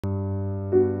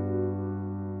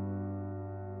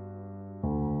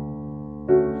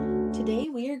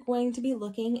we are going to be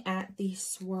looking at the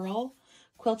Swirl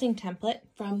Quilting Template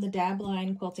from the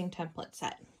Dabline Quilting Template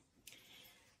set.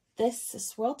 This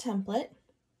Swirl Template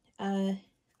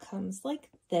comes like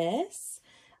this.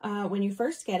 When you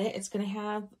first get it, it's going to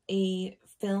have a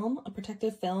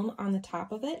protective film on the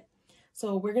top of it.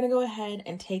 So we're going to go ahead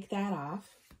and take that off.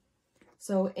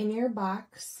 So in your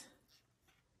box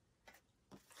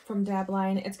from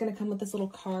Dabline, it's going to come with this little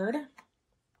card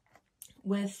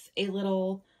with a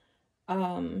little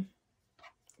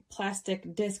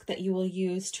plastic disc that you will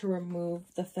use to remove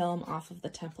the film off of the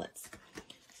templates.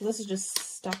 So this is just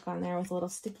stuck on there with a little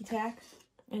sticky tack.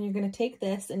 And you're going to take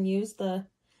this and use the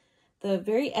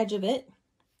very edge of it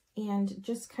and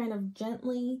just kind of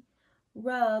gently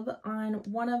rub on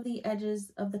one of the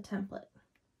edges of the template.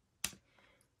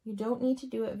 You don't need to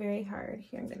do it very hard.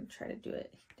 Here, I'm going to try to do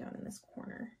it down in this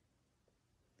corner,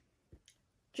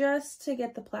 just to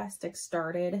get the plastic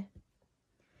started.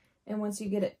 And once you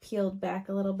get it peeled back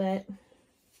a little bit,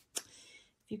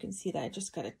 if you can see that, I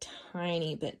just got a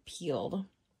tiny bit peeled.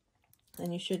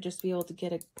 Then you should just be able to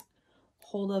get a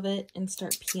hold of it and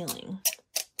start peeling.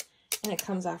 And it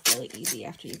comes off really easy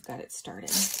after you've got it started.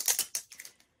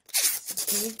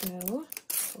 So here we go.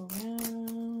 Go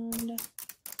around.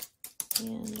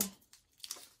 And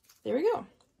there we go.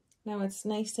 Now it's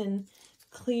nice and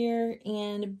clear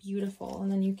and beautiful.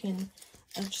 And then you can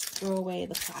just throw away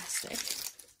the plastic.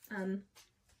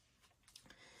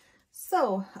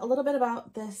 So a little bit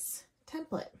about this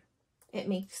template. It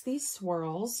makes these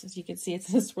swirls. As you can see, it's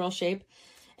in a swirl shape.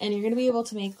 And you're going to be able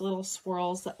to make little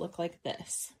swirls that look like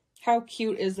this. How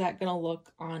cute is that going to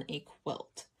look on a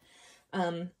quilt?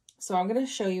 So I'm going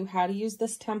to show you how to use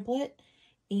this template.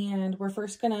 And we're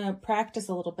first going to practice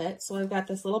a little bit. So I've got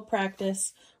this little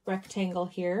practice rectangle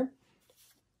here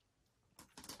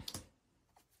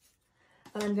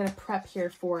that I'm going to prep here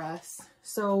for us.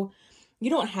 So you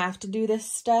don't have to do this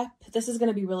step. This is going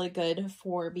to be really good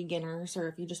for beginners or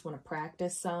if you just want to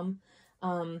practice some.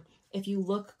 If you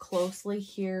look closely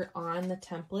here on the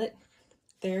template,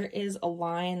 there is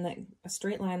a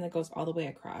straight line that goes all the way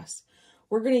across.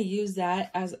 We're going to use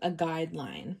that as a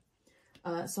guideline.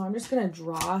 So I'm just going to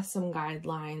draw some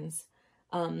guidelines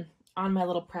on my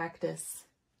little practice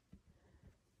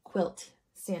quilt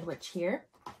sandwich here.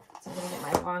 So I'm going to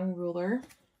get my long ruler.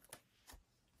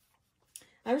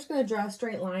 I'm just going to draw a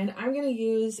straight line. I'm going to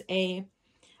use a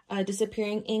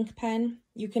disappearing ink pen.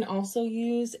 You can also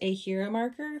use a hero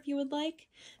marker if you would like.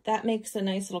 That makes a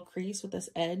nice little crease with this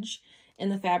edge in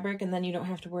the fabric, and then you don't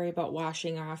have to worry about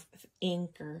washing off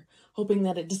ink or hoping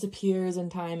that it disappears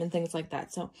in time and things like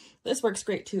that. So this works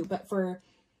great too, but for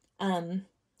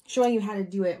showing you how to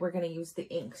do it, we're going to use the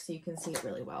ink so you can see it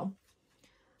really well.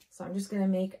 So I'm just going to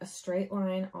make a straight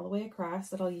line all the way across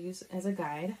that I'll use as a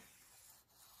guide.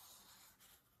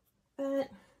 That.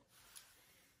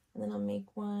 And then I'll make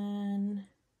one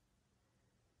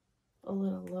a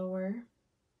little lower.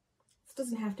 This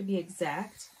doesn't have to be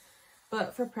exact,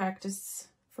 but for practice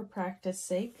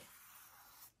sake,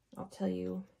 I'll tell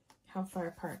you how far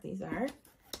apart these are.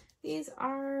 These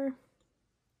are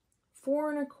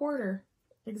 4 1/4,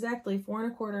 exactly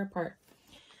 4 1/4 apart.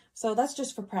 So that's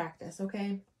just for practice,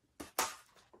 okay?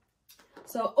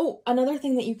 So, oh, another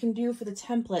thing that you can do for the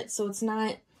template, so it's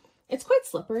quite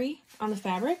slippery on the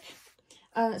fabric.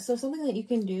 So something that you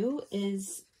can do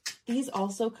is, these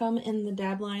also come in the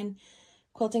Dabline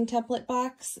Quilting Template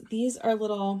box. These are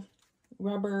little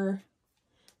rubber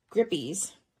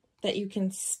grippies that you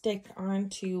can stick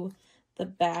onto the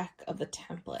back of the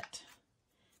template.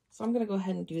 So I'm going to go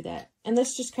ahead and do that. And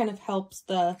this just kind of helps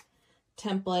the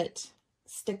template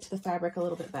stick to the fabric a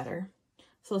little bit better.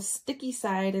 So the sticky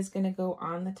side is going to go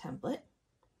on the template.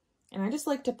 And I just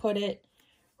like to put it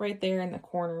right there in the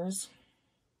corners.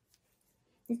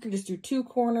 You can just do 2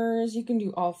 corners. You can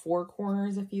do all 4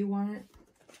 corners if you want.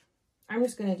 I'm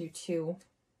just going to do 2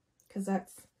 because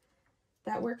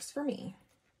that works for me.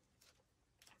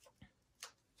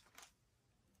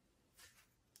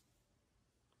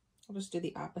 I'll just do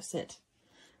the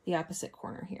opposite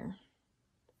corner here.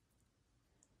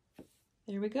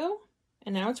 There we go.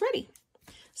 And now it's ready.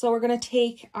 So we're going to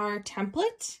take our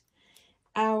template,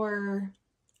 our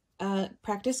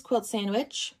practice quilt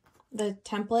sandwich, the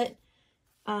template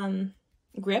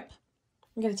grip.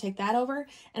 I'm going to take that over,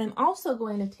 and I'm also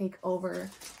going to take over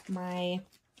my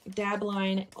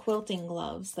Dabline quilting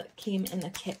gloves that came in the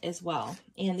kit as well.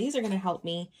 And these are going to help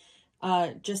me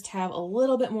just have a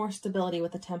little bit more stability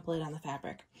with the template on the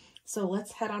fabric. So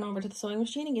let's head on over to the sewing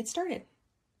machine and get started.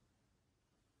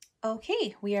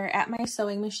 Okay, we are at my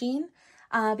sewing machine.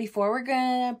 Before we're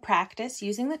going to practice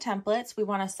using the templates, we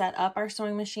want to set up our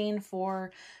sewing machine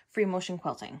for free motion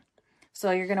quilting.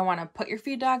 So you're going to want to put your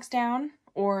feed dogs down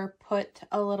or put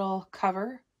a little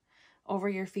cover over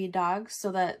your feed dogs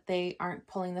so that they aren't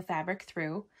pulling the fabric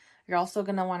through. You're also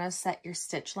going to want to set your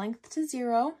stitch length to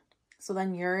 0. So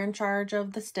then you're in charge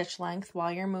of the stitch length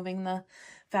while you're moving the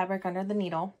fabric under the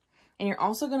needle. And you're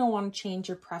also going to want to change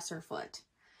your presser foot.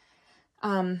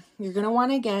 You're going to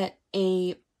want to get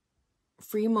a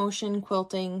free motion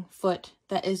quilting foot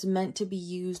that is meant to be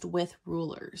used with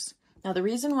rulers. Now, the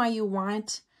reason why you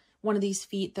want one of these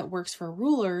feet that works for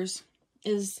rulers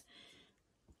is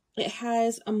it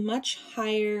has a much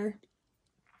higher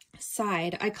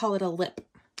side. I call it a lip.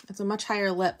 It's a much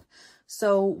higher lip.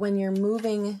 So when you're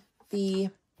moving the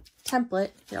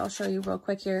template, here, I'll show you real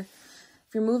quick here.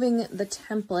 If you're moving the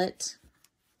template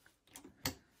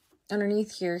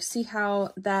underneath here, see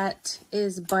how that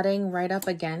is butting right up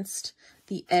against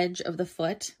the edge of the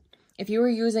foot? If you were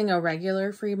using a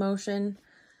regular free motion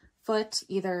foot,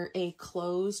 either a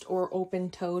closed or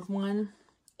open-toed one,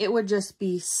 it would just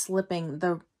be slipping.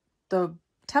 The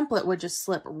template would just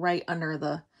slip right under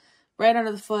the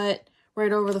foot,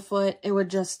 right over the foot. It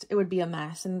would be a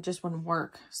mess and it just wouldn't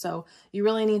work. So you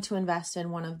really need to invest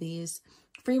in one of these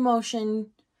free motion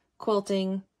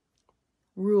quilting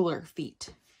ruler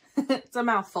feet. It's a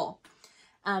mouthful.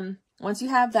 Once you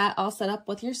have that all set up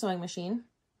with your sewing machine,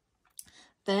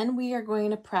 then we are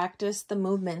going to practice the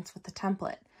movements with the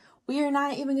template. We are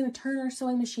not even going to turn our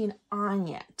sewing machine on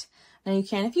yet. Now you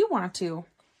can if you want to,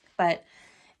 but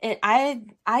I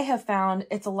have found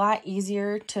it's a lot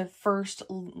easier to first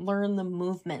learn the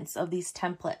movements of these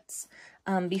templates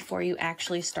before you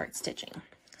actually start stitching.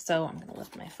 So I'm going to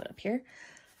lift my foot up here.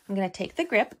 I'm going to take the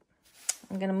grip.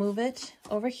 I'm going to move it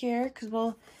over here because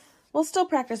we'll still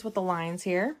practice with the lines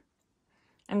here.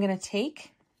 I'm going to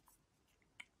take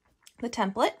the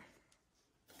template,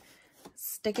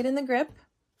 stick it in the grip,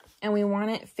 and we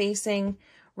want it facing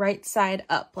right side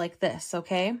up like this,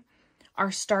 okay?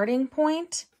 Our starting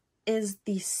point is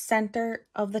the center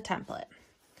of the template.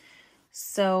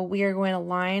 So we are going to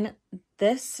line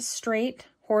this straight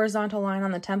horizontal line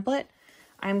on the template.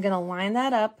 I'm going to line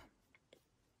that up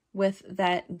with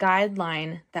that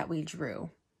guideline that we drew.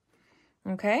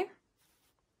 Okay?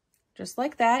 Just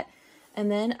like that. And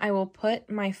then I will put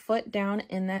my foot down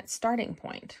in that starting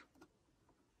point.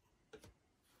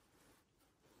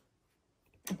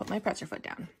 And put my presser foot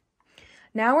down.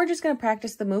 Now we're just going to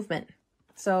practice the movement.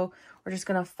 So we're just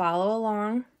going to follow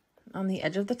along on the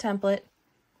edge of the template,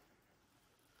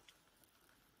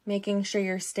 making sure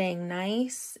you're staying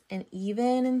nice and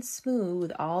even and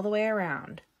smooth all the way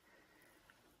around.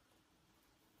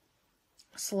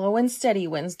 Slow and steady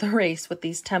wins the race with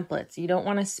these templates. You don't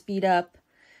want to speed up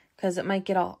because it might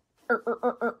get all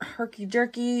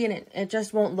herky-jerky and it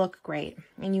just won't look great.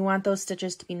 And you want those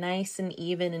stitches to be nice and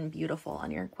even and beautiful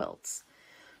on your quilts.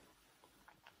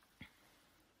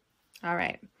 All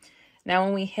right. Now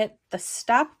when we hit the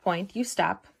stop point, you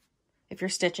stop. If you're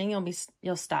stitching,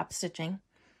 you'll stop stitching.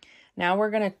 Now we're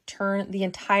going to turn the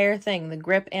entire thing, the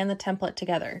grip and the template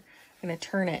together. We're going to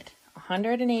turn it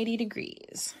 180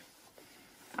 degrees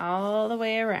all the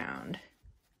way around.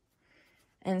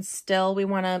 And still we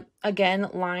want to, again,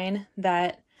 line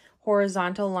that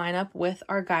horizontal line up with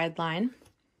our guideline.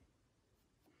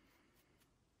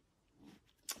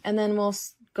 And then we'll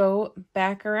go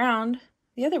back around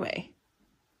the other way.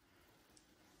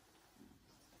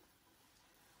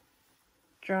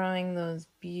 Drawing those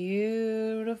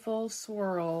beautiful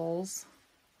swirls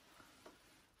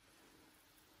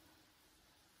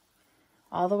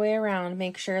all the way around.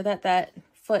 Make sure that that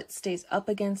foot stays up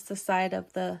against the side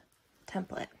of the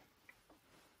template.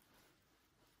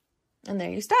 And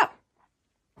there you stop.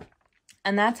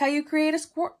 And that's how you create a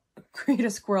swirl.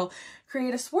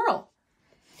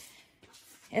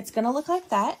 It's going to look like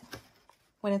that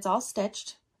when it's all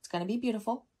stitched. It's going to be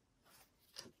beautiful.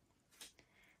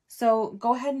 So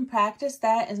go ahead and practice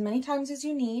that as many times as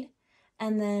you need.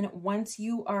 And then once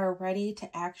you are ready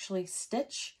to actually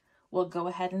stitch, we'll go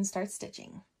ahead and start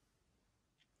stitching.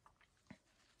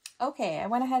 Okay, I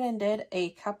went ahead and did a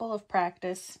couple of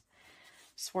practice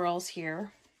swirls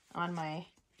here on my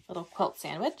little quilt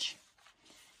sandwich.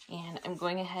 And I'm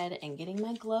going ahead and getting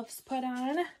my gloves put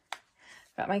on.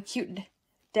 Got my cute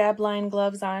Dabline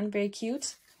gloves on, very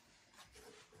cute.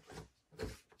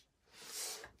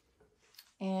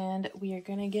 And we are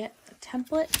going to get the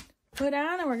template put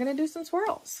on and we're going to do some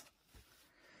swirls.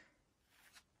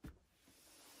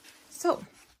 So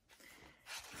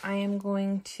I am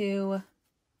going to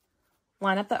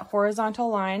line up that horizontal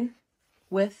line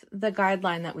with the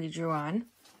guideline that we drew on.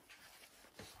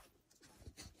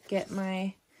 Get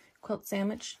my quilt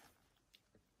sandwich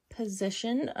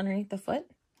positioned underneath the foot.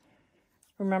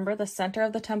 Remember, the center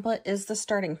of the template is the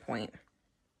starting point.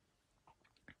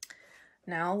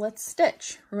 Now let's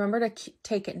stitch. Remember to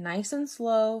take it nice and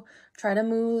slow. Try to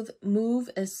move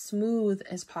as smooth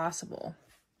as possible.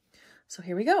 So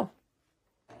here we go.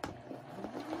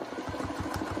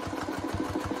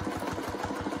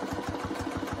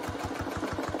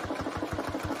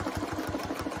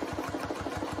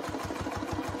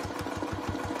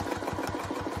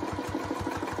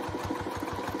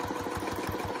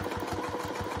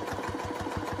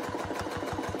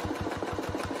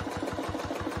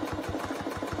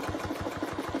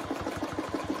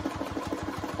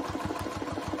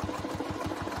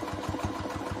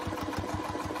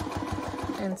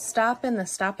 And stop in the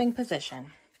stopping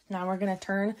position. Now we're going to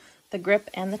turn the grip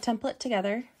and the template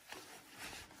together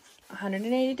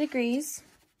 180 degrees.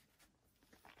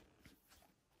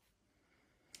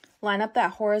 Line up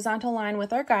that horizontal line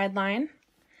with our guideline, and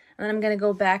then I'm going to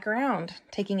go back around,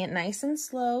 taking it nice and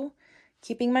slow,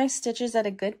 keeping my stitches at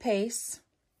a good pace.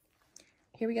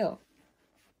 Here we go.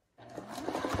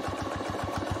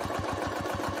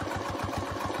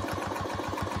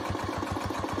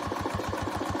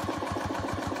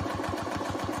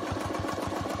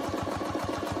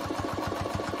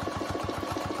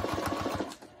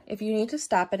 If you need to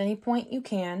stop at any point, you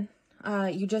can.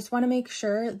 You just want to make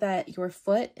sure that your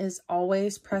foot is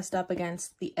always pressed up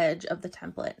against the edge of the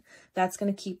template. That's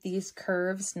going to keep these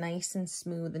curves nice and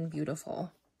smooth and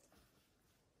beautiful.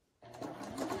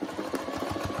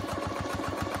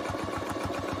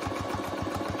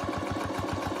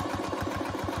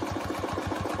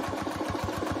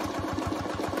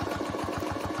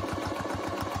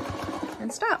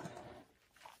 And stop.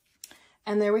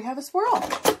 And there we have a swirl.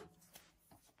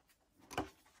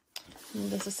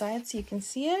 Move this aside so you can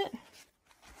see it.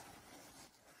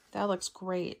 That looks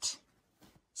great.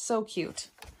 So cute.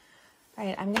 All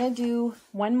right, I'm going to do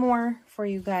one more for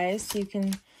you guys so you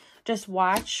can just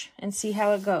watch and see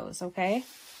how it goes, okay?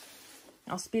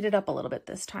 I'll speed it up a little bit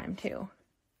this time too.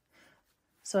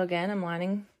 So again, I'm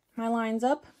lining my lines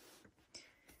up,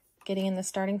 getting in the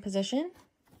starting position,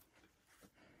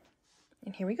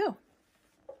 and here we go.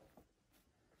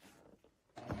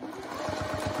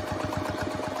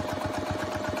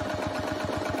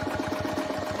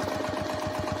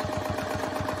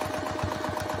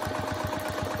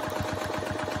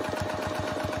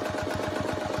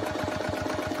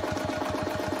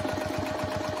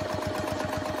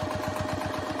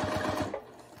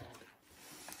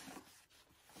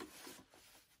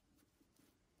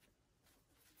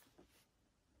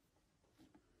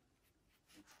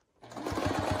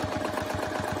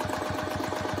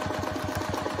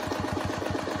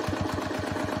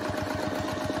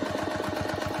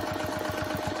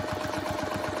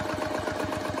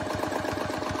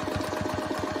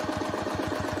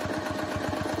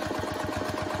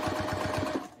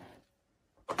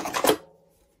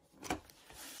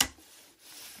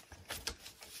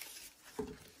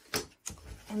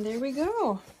 And there we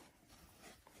go.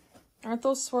 Aren't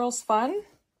those swirls fun?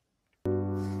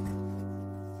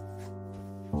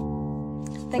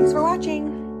 Thanks for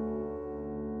watching.